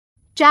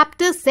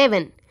Chapter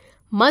 7.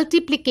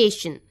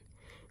 Multiplication.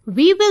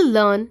 We will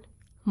learn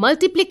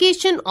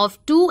multiplication of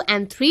 2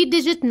 and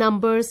 3-digit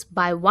numbers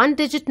by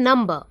 1-digit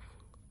number.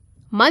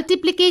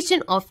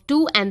 Multiplication of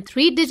 2 and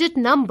 3-digit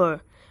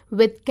number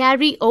with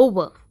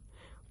carryover.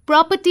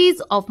 Properties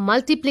of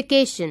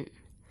multiplication.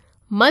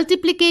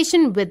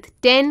 Multiplication with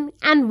 10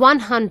 and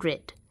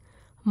 100.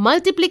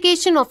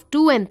 Multiplication of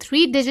 2 and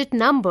 3-digit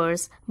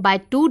numbers by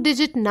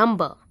 2-digit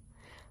number.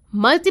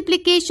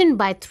 Multiplication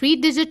by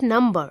 3-digit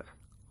number.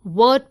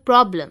 Word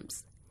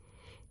problems.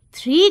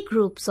 3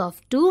 groups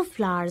of 2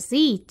 flowers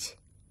each.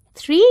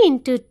 3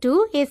 into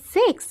 2 is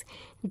 6.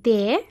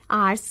 There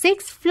are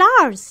 6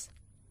 flowers.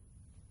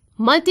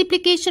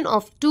 Multiplication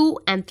of 2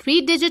 and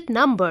 3-digit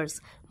numbers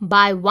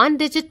by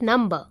 1-digit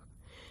number.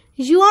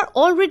 You are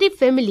already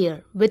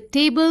familiar with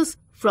tables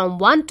from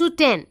 1 to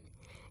 10.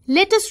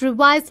 Let us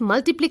revise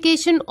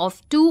multiplication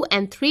of 2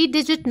 and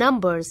 3-digit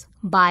numbers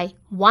by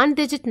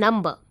 1-digit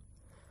number.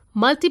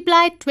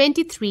 Multiply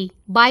 23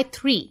 by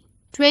 3.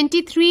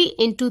 23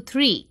 into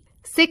 3,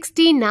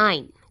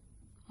 69.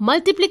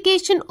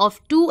 Multiplication of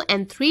 2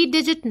 and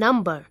 3-digit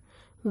number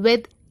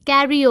with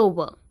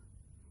carryover.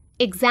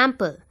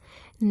 Example.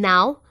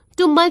 Now,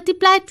 to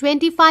multiply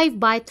 25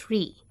 by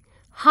 3,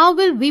 how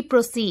will we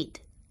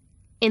proceed?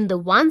 In the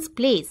ones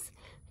place,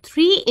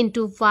 3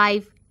 into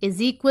 5 is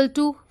equal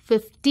to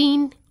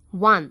 15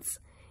 ones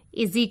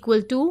is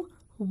equal to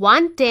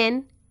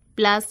 110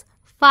 plus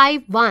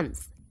 5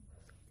 ones.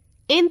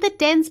 In the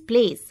tens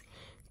place,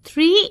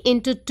 3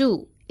 into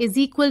 2 is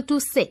equal to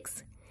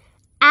 6.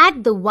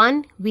 Add the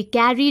 1 we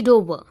carried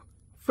over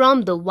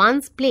from the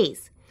ones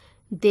place.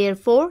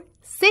 Therefore,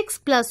 6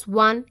 plus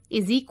 1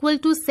 is equal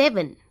to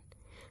 7.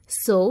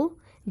 So,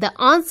 the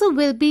answer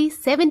will be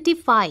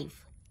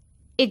 75.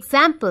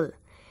 Example.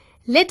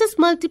 Let us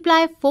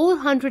multiply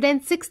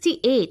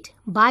 468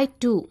 by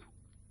 2.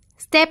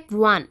 Step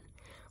 1.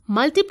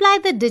 Multiply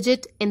the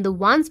digit in the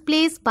ones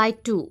place by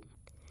 2.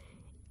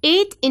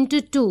 8 into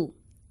 2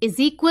 is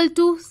equal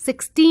to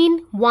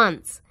 16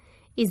 ones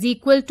is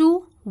equal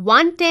to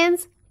 1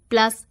 tens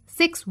plus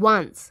 6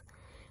 ones.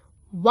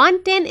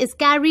 1 10 is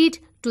carried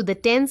to the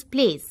tens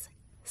place.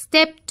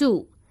 Step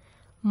 2.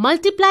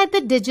 Multiply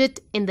the digit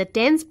in the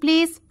tens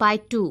place by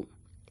 2.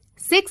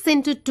 6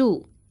 into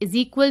 2 is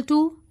equal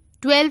to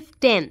 12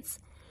 tens.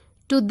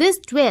 To this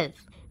 12,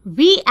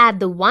 we add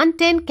the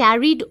 110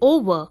 carried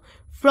over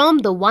from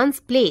the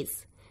ones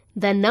place.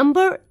 The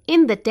number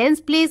in the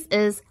tens place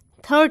is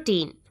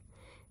 13.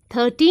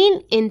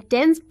 13 in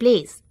tens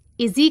place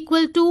is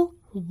equal to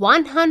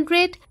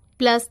 100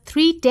 plus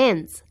 3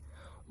 tens.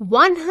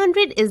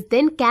 100 is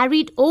then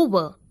carried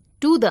over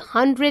to the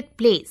 100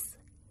 place.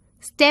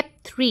 Step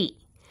 3.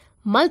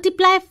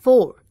 Multiply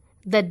 4,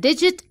 the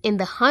digit in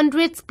the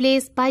hundreds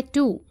place by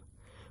 2.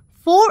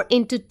 4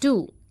 into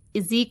 2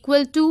 is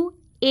equal to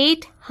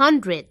 8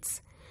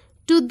 hundredths.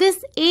 To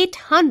this 8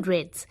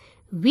 hundredths,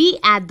 we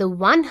add the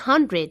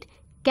 100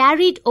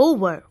 carried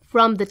over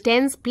from the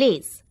tens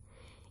place.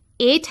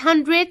 8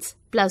 hundredths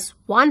plus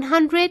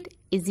 100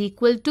 is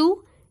equal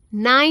to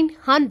 9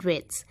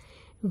 hundredths.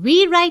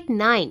 We write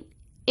 9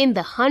 in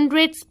the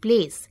hundreds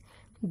place.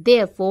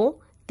 Therefore,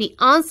 the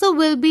answer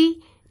will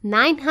be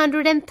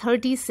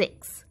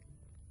 936.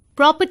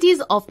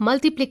 Properties of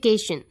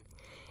multiplication.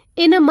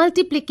 In a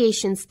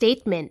multiplication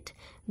statement,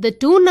 the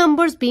two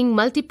numbers being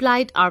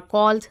multiplied are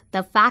called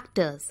the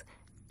factors,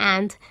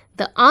 and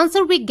the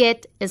answer we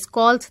get is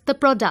called the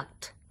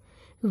product.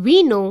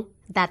 We know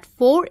that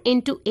 4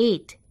 into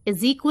 8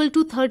 is equal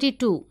to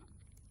 32.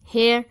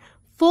 Here,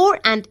 4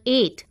 and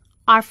 8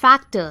 are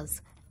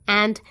factors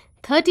and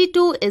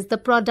 32 is the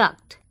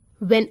product.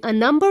 When a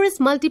number is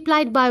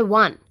multiplied by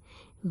 1,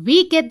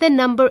 we get the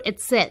number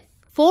itself.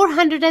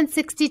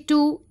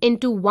 462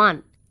 into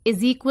 1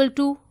 is equal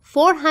to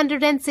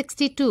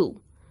 462.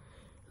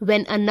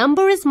 When a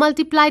number is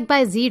multiplied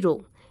by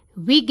 0,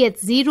 we get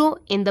 0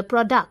 in the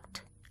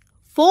product.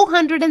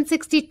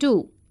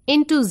 462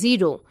 into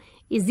 0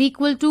 is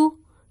equal to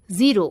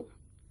 0.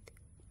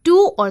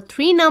 2 or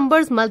 3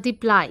 numbers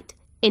multiplied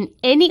in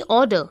any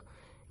order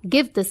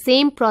give the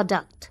same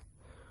product.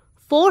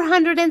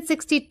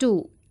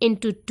 462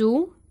 into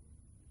 2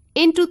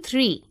 into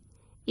 3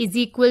 is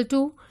equal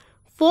to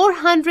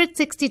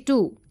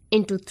 462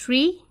 into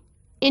 3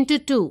 into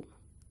 2.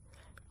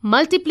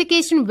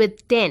 Multiplication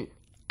with 10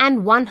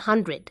 and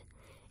 100.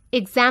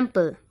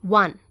 Example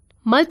 1.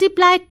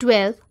 Multiply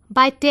 12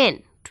 by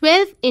 10.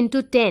 12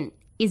 into 10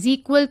 is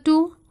equal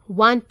to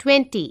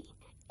 120.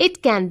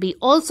 It can be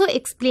also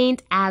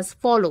explained as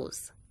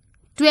follows.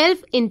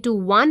 12 into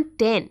 1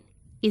 10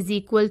 is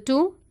equal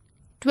to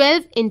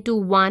 12 into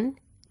 1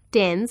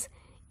 tens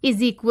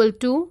is equal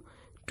to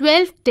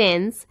 12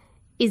 tens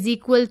is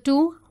equal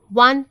to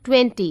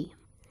 120.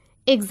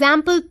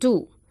 Example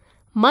 2.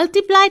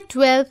 Multiply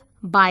 12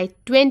 by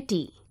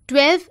 20.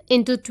 12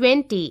 into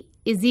 20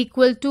 is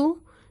equal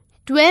to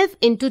 12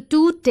 into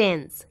 2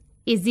 tens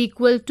is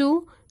equal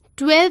to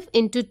 12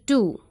 into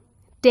 2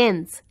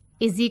 tens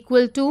is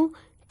equal to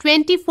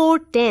 24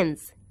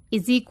 tens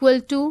is equal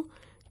to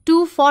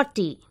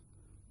 240.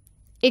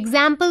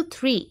 Example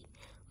 3.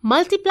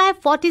 Multiply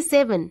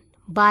 47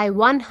 by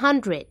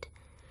 100.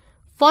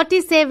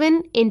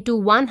 47 into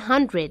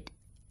 100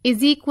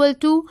 is equal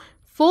to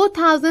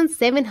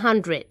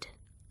 4,700.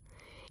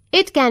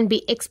 It can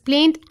be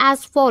explained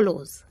as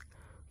follows.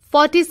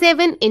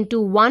 47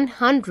 into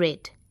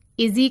 100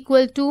 is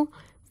equal to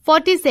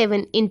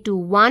 47 into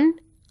 1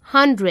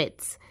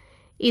 hundredths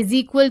is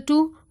equal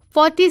to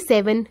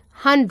 47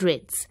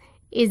 hundredths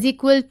is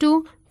equal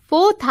to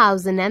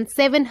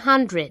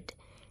 4,700.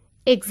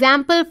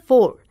 Example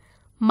 4.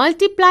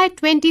 Multiply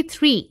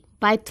 23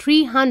 by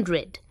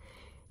 300.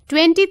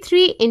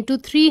 23 into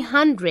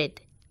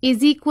 300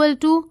 is equal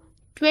to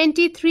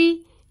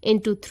 23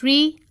 into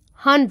 3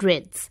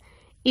 hundredths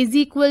is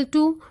equal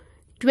to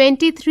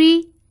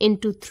 23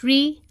 into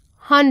 3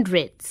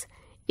 hundredths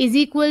is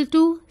equal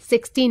to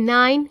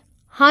 69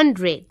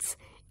 hundredths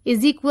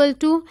is equal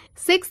to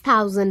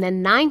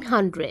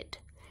 6,900.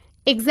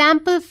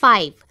 Example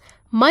 5.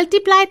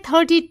 Multiply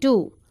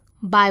 32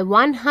 by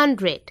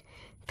 100.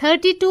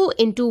 32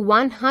 into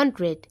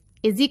 100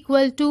 is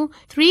equal to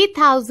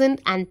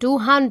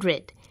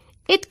 3,200.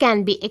 It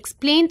can be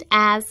explained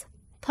as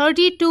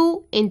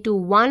 32 into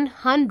 1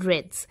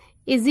 hundredths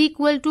is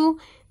equal to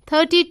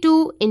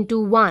 32 into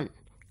 1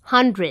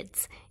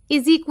 hundredths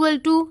is equal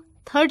to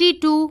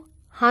 32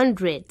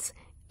 hundredths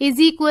is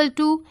equal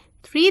to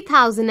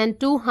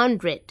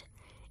 3,200.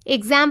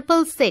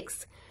 Example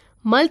 6.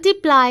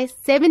 Multiply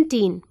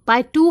 17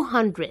 by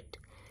 200.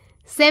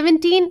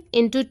 17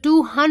 into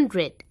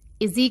 200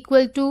 is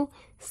equal to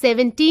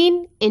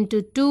 17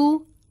 into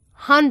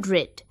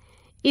 200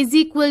 is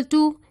equal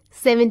to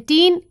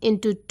 17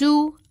 into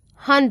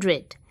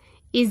 200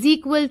 is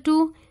equal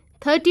to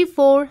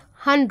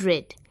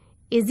 3,400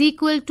 is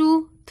equal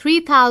to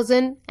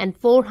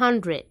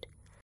 3,400.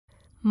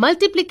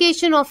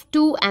 Multiplication of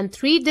 2 and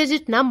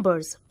 3-digit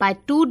numbers by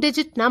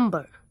 2-digit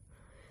number.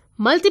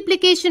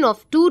 Multiplication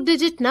of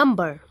 2-digit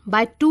number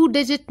by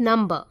 2-digit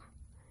number.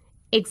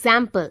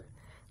 Example.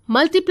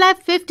 Multiply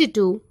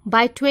 52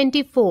 by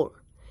 24.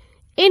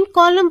 In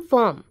column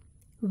form,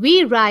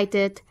 we write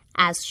it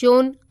as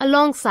shown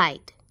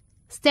alongside.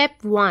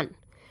 Step 1.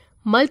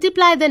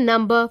 Multiply the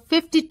number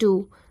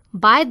 52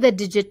 by the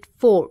digit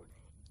 4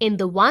 in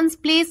the ones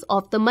place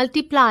of the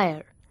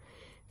multiplier.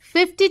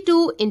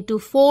 52 into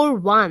 4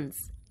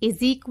 ones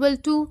is equal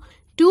to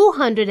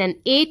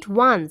 208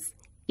 ones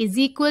is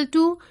equal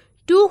to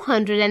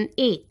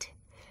 208.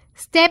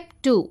 Step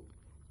 2.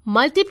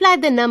 Multiply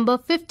the number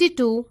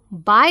 52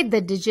 by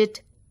the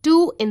digit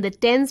 2 in the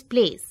tens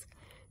place.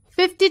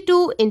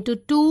 52 into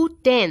 2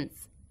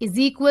 tens is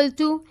equal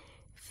to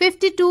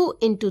 52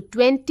 into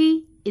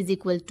 20 is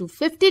equal to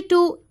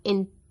 52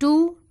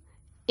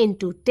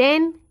 into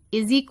 10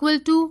 is equal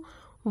to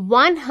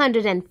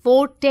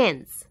 104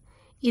 tens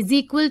is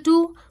equal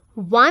to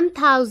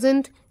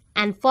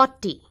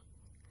 1,040.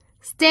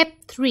 Step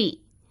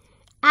 3.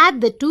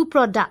 Add the two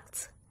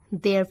products.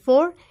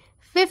 Therefore,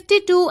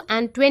 52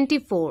 and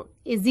 24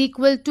 is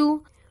equal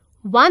to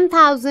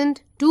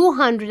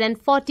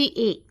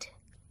 1,248.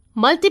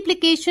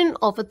 Multiplication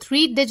of a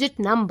 3-digit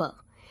number.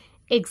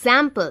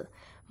 Example.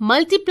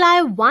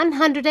 Multiply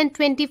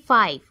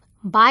 125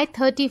 by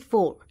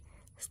 34.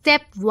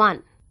 Step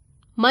 1.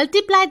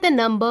 Multiply the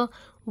number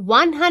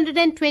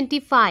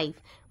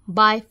 125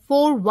 by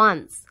 4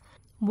 ones.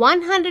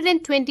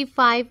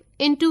 125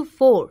 into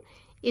 4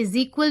 is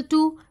equal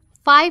to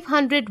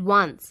 500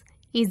 ones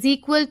is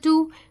equal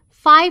to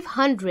 5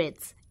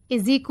 hundredths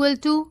is equal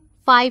to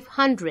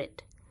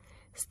 500.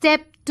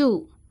 Step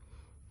 2.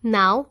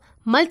 Now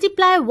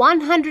multiply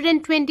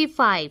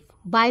 125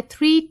 by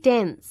 3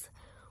 tens.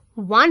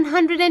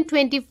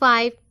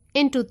 125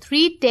 into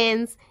 3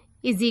 tens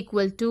is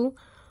equal to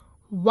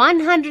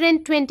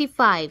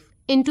 125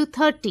 into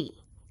 30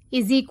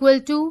 is equal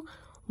to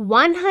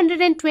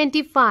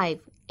 125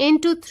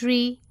 into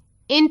 3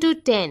 into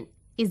 10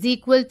 is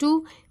equal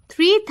to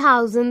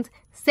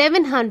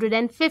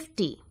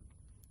 3,750.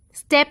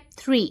 Step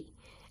 3.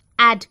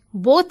 Add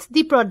both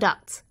the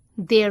products.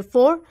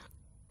 Therefore,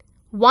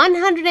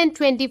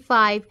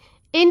 125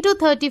 into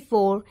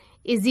 34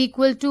 is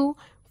equal to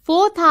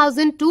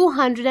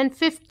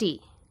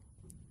 4,250.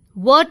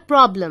 Word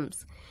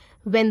problems.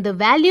 When the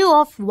value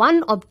of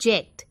one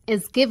object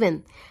is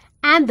given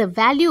and the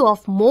value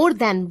of more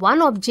than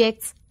one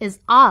object is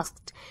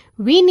asked,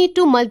 we need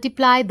to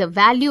multiply the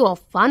value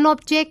of one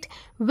object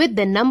with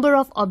the number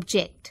of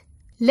objects.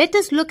 Let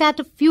us look at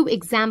a few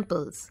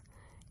examples.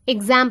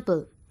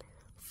 Example.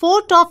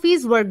 4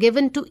 toffees were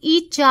given to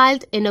each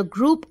child in a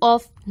group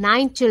of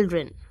 9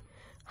 children.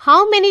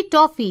 How many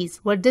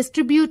toffees were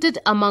distributed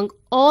among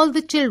all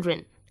the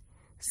children?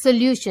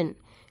 Solution.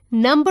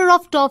 Number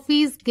of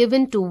toffees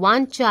given to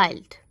one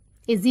child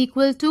is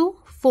equal to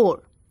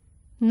 4.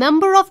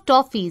 Number of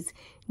toffees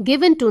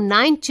given to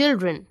 9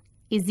 children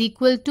is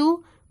equal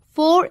to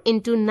 4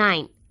 into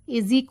 9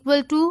 is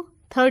equal to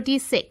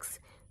 36.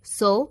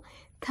 So,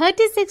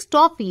 36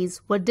 toffees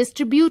were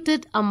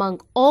distributed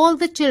among all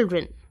the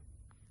children.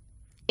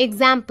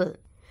 Example.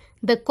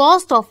 The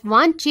cost of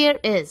one chair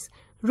is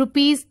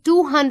rupees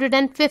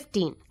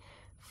 215.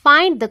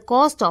 Find the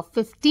cost of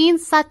 15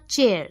 such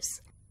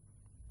chairs.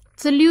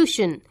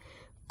 Solution.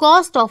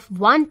 Cost of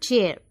one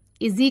chair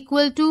is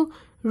equal to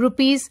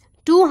rupees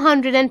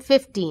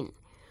 215.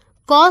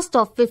 Cost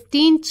of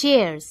 15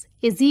 chairs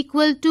is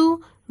equal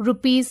to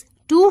rupees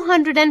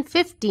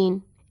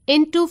 215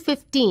 into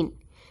 15.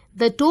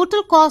 The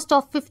total cost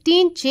of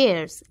 15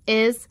 chairs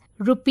is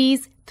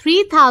rupees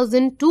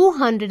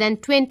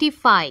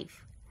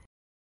 3,225.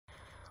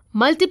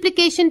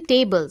 Multiplication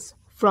tables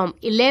from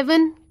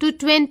 11 to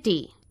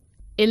 20.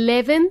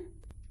 11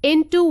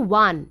 into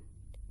 1,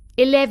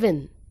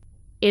 11.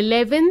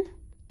 11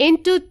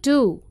 into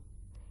 2,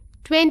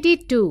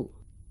 22.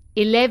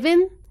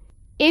 11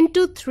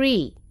 into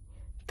 3,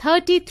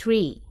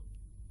 33.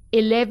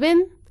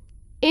 11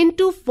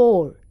 into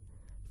 4,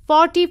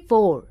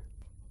 44.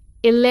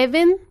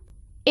 11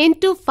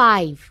 into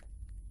 5,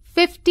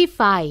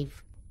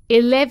 55.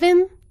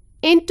 11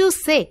 into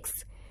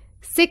 6,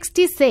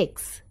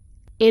 66.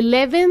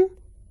 11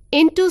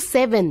 into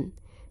 7,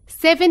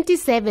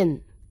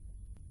 77.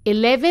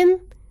 11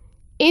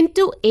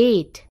 into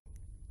 8,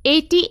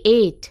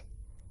 88.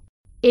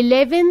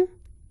 11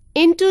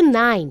 into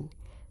 9,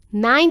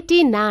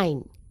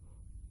 99.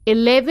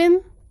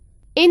 11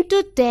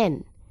 into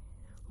 10,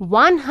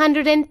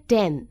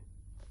 110.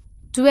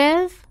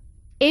 12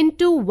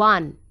 into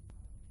 1,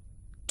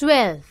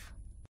 12.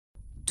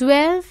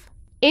 12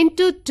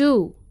 into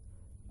 2,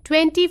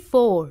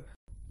 24.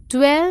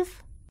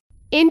 12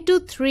 into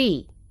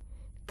 3,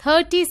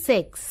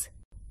 36.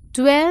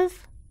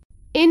 12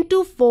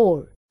 into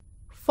 4,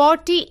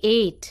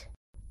 48.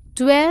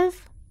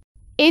 12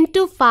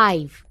 into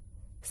 5,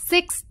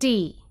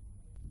 60.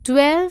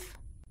 12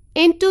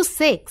 into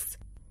 6,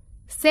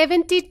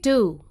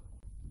 72.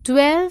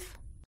 12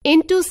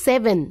 into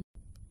 7,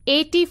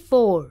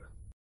 84.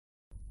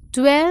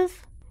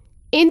 12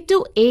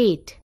 into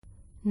 8,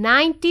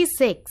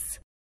 96.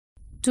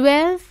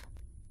 12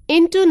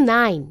 into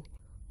 9,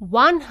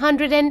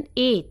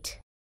 108.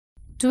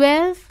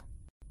 12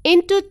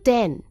 into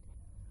 10,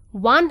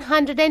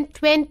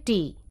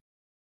 120.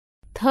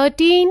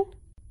 13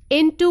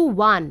 into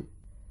 1,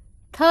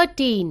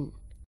 13.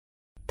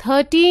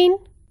 13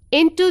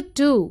 into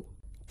 2,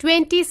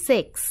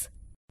 26.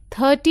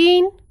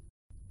 13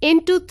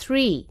 into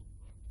 3,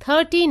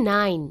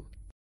 39.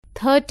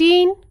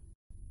 13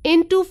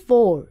 into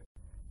 4,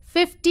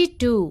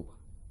 52.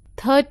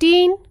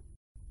 13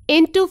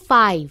 into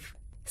 5,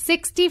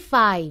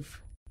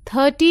 65.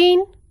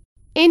 13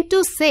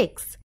 into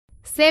 6,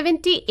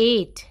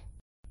 78.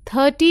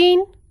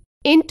 13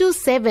 into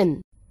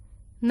 7,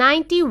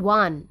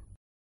 91.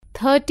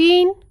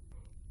 13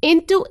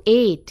 into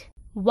 8,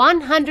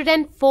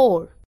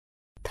 104.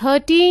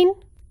 13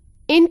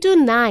 into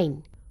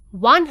 9,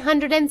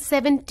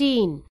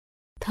 117.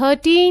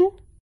 13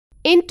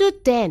 into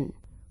 10,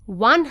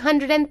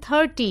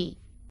 130.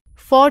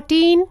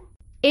 14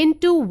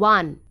 into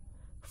 1,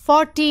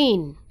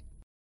 14.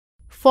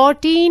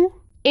 14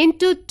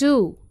 into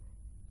 2,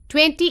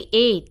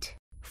 28.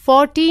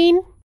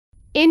 14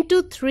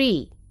 into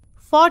 3,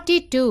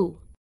 42.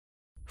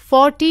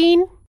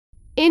 14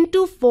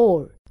 into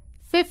 4,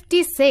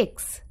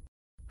 56.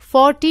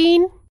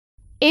 14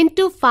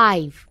 into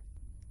 5,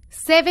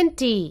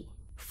 70.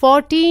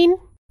 14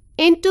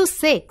 into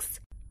 6,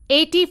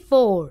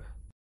 84.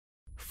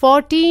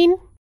 14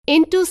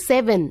 into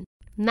 7,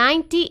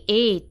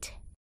 98.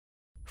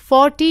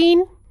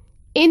 14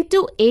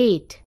 into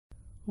 8,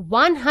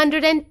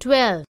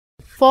 112.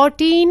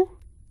 14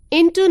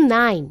 into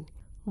 9,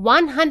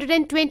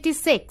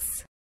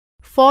 126.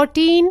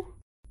 14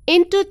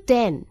 into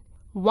 10,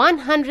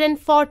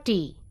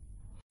 140.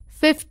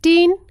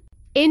 15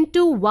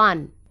 into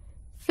 1,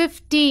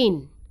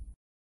 15.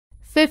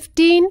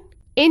 15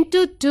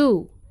 into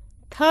 2,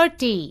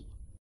 30.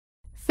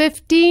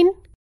 15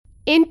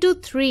 into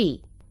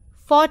 3,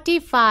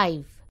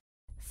 45.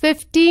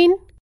 15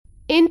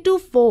 into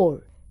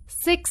 4,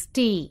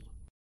 60.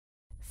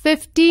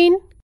 15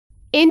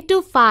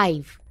 into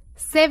 5,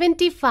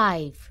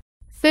 75.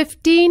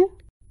 15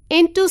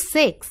 into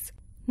 6,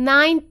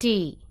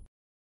 90.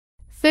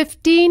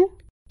 15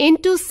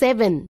 into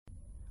 7,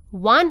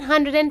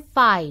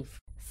 105.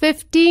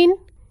 15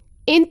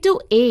 into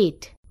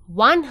 8,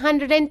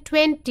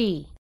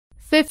 120.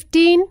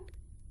 15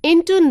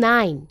 into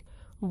 9,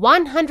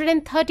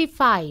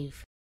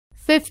 135.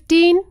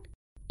 15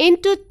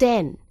 into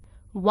 10,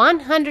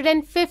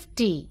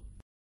 150.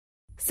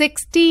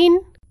 16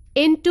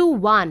 into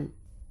 1,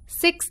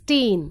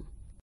 16.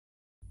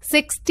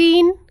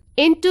 16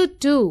 into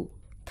 2,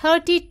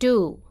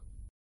 32.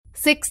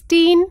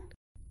 16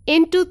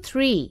 into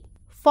 3,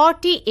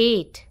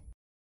 48.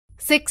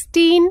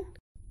 16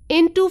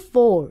 into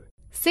 4,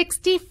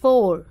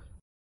 64.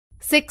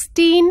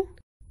 16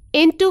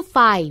 into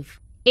 5,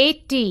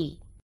 80.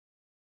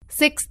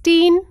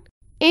 16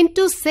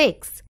 into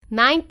 6,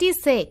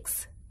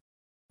 96.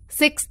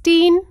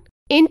 16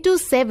 into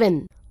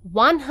 7,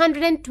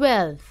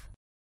 112.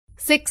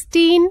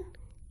 16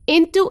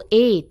 into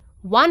 8,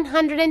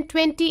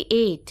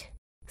 128.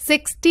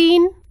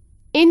 16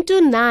 into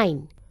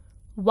 9,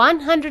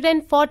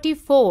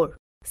 144.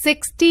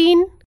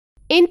 16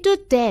 into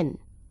 10,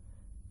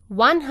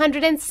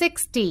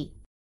 160.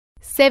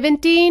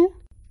 17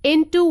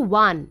 into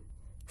 1,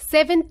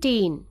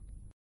 17.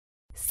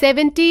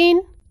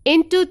 17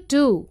 into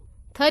 2,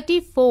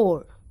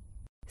 34.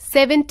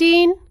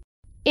 17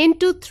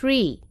 into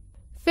 3,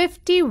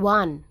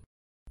 51.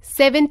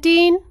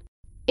 17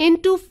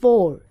 into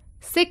 4,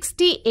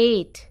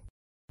 68.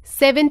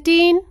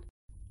 17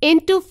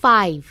 into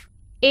 5,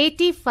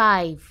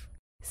 85.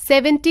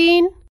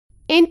 17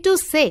 into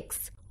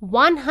 6,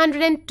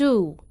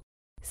 102.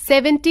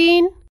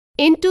 17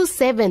 into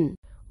 7,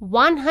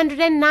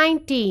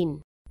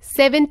 119.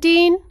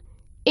 17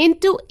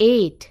 into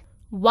 8,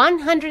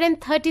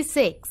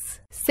 136.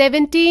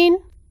 17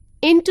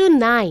 into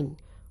 9,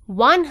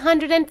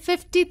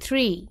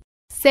 153.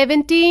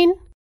 17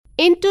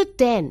 into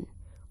 10,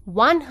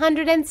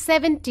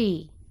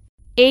 170.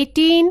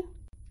 18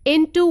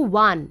 into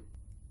 1,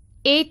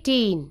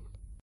 18.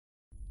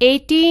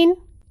 18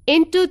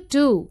 into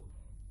 2,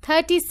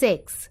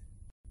 36.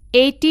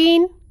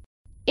 18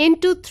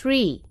 into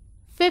 3,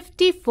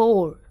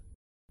 54.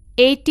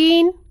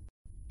 18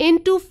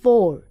 into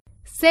 4,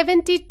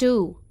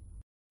 72.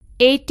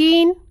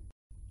 18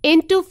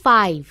 into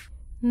 5,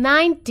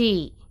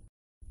 90.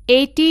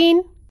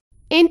 18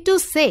 into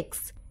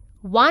 6,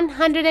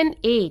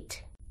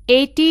 108.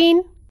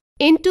 18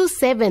 into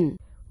 7,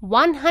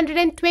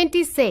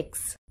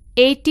 126.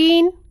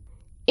 18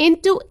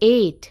 into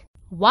 8,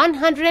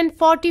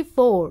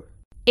 144.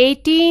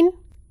 18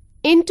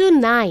 into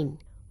 9,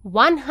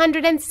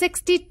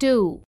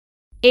 162.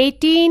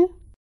 18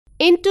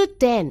 into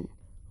 10,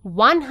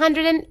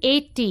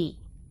 180.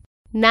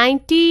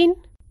 19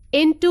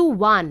 into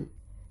 1,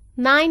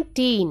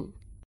 19.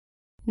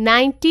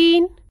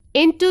 19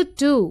 into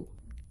 2,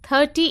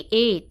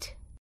 38.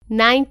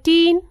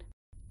 19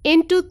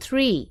 into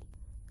 3,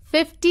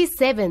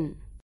 57.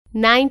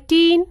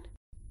 19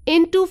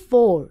 into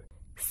 4,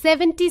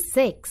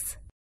 76.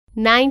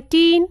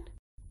 19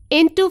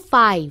 into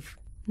 5,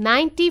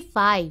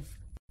 95.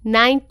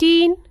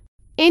 19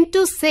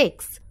 into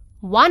 6,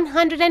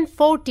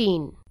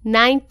 114.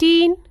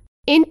 19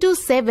 into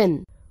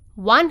 7,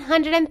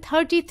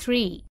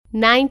 133.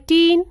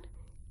 19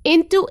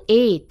 into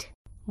 8,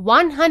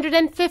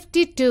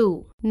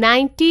 152.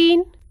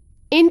 19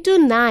 into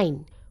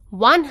 9,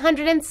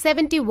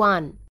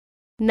 171.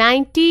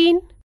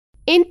 19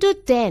 into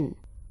 10,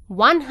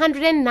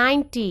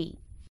 190.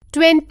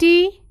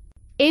 20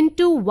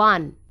 into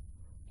 1,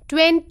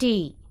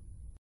 20.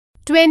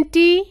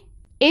 20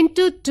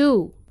 into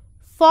 2,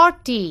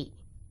 40.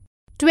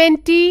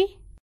 20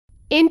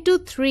 into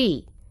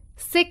 3,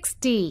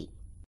 60.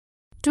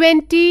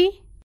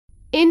 20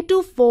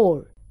 into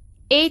 4,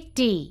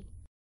 80.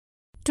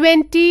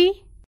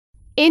 20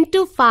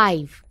 into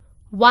 5,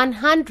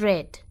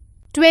 100.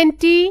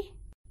 20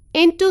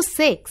 into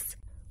 6,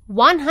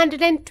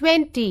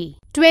 120.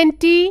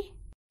 20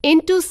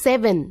 into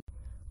 7,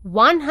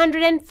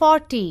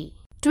 140.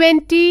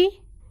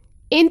 20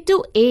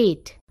 into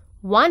 8,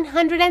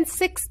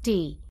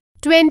 160.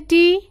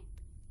 20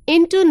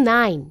 into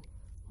 9,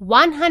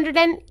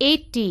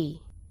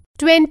 180.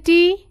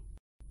 20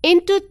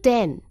 into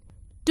 10,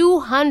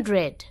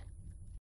 200.